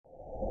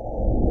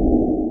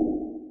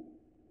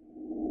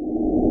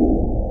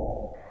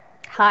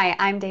Hi,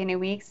 I'm Dana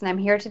Weeks, and I'm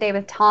here today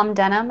with Tom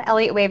Denham,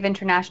 Elliott Wave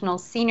International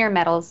Senior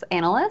Metals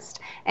Analyst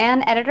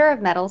and Editor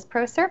of Metals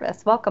Pro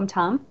Service. Welcome,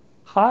 Tom.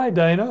 Hi,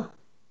 Dana.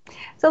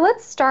 So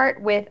let's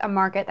start with a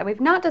market that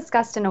we've not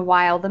discussed in a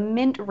while, the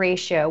mint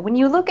ratio. When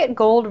you look at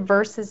gold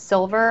versus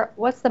silver,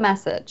 what's the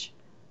message?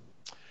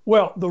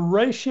 Well, the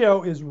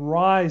ratio is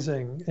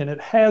rising, and it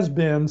has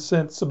been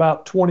since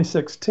about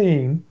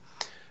 2016.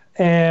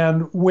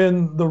 And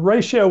when the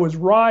ratio is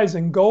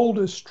rising, gold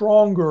is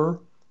stronger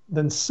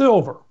than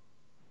silver.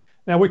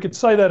 Now, we could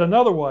say that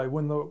another way.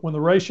 When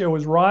the ratio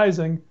is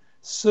rising,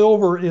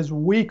 silver is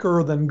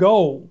weaker than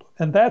gold.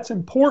 And that's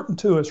important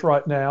to us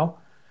right now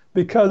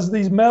because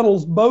these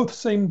metals both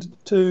seem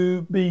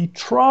to be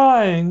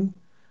trying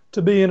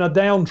to be in a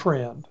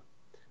downtrend.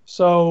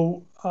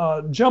 So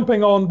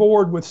jumping on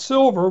board with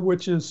silver,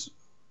 which is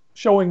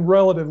showing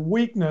relative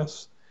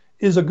weakness,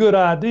 is a good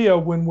idea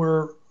when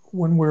we're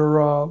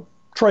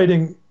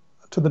trading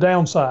to the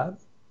downside.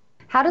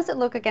 How does it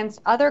look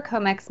against other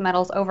COMEX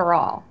metals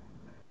overall?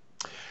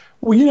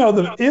 Well,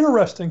 the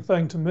interesting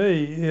thing to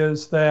me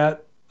is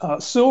that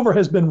silver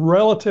has been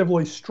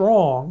relatively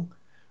strong,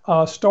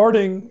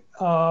 starting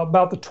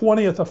about the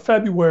 20th of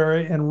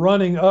February and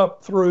running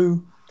up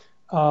through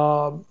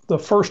the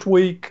first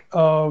week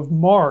of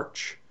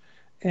March.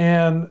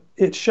 And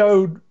it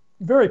showed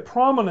very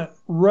prominent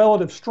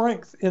relative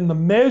strength in the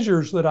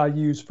measures that I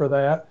use for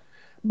that.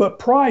 But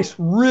price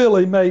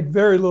really made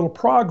very little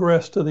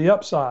progress to the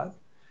upside.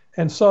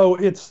 And so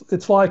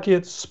it's like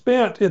it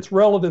spent its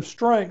relative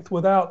strength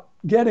without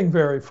getting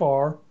very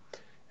far.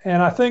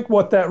 And I think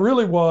what that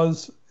really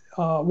was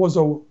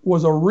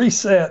a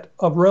reset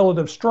of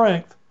relative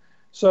strength,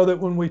 so that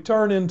when we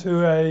turn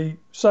into a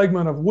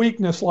segment of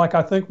weakness, like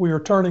I think we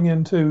are turning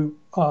into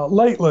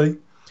lately,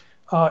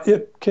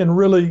 it can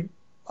really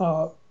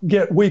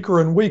get weaker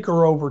and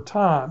weaker over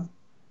time.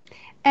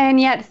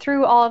 And yet,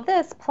 through all of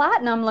this,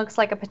 platinum looks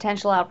like a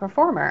potential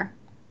outperformer.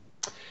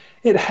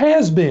 It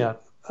has been.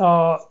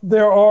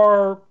 There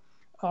are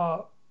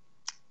uh,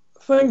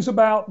 things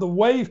about the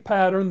wave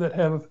pattern that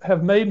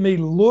have made me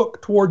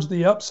look towards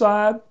the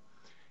upside.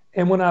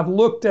 And when I've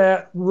looked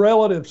at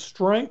relative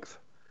strength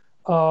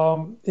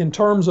in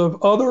terms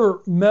of other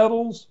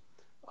metals,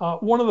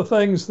 one of the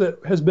things that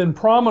has been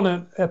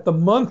prominent at the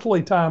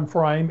monthly time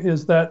frame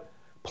is that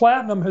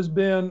platinum has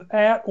been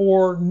at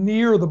or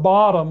near the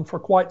bottom for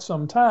quite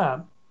some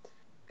time.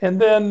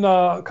 And then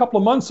a couple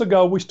of months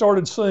ago, we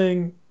started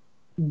seeing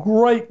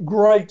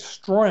great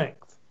strength.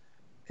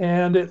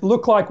 And it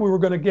looked like we were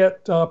going to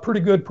get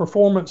pretty good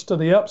performance to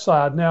the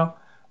upside. Now,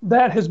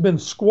 that has been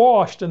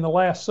squashed in the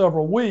last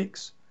several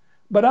weeks,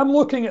 but I'm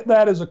looking at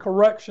that as a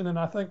correction, and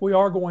I think we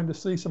are going to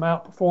see some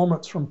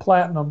outperformance from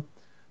platinum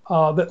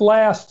that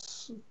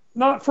lasts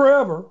not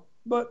forever,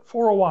 but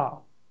for a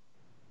while.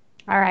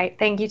 All right.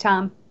 Thank you,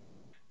 Tom.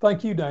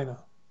 Thank you, Dana.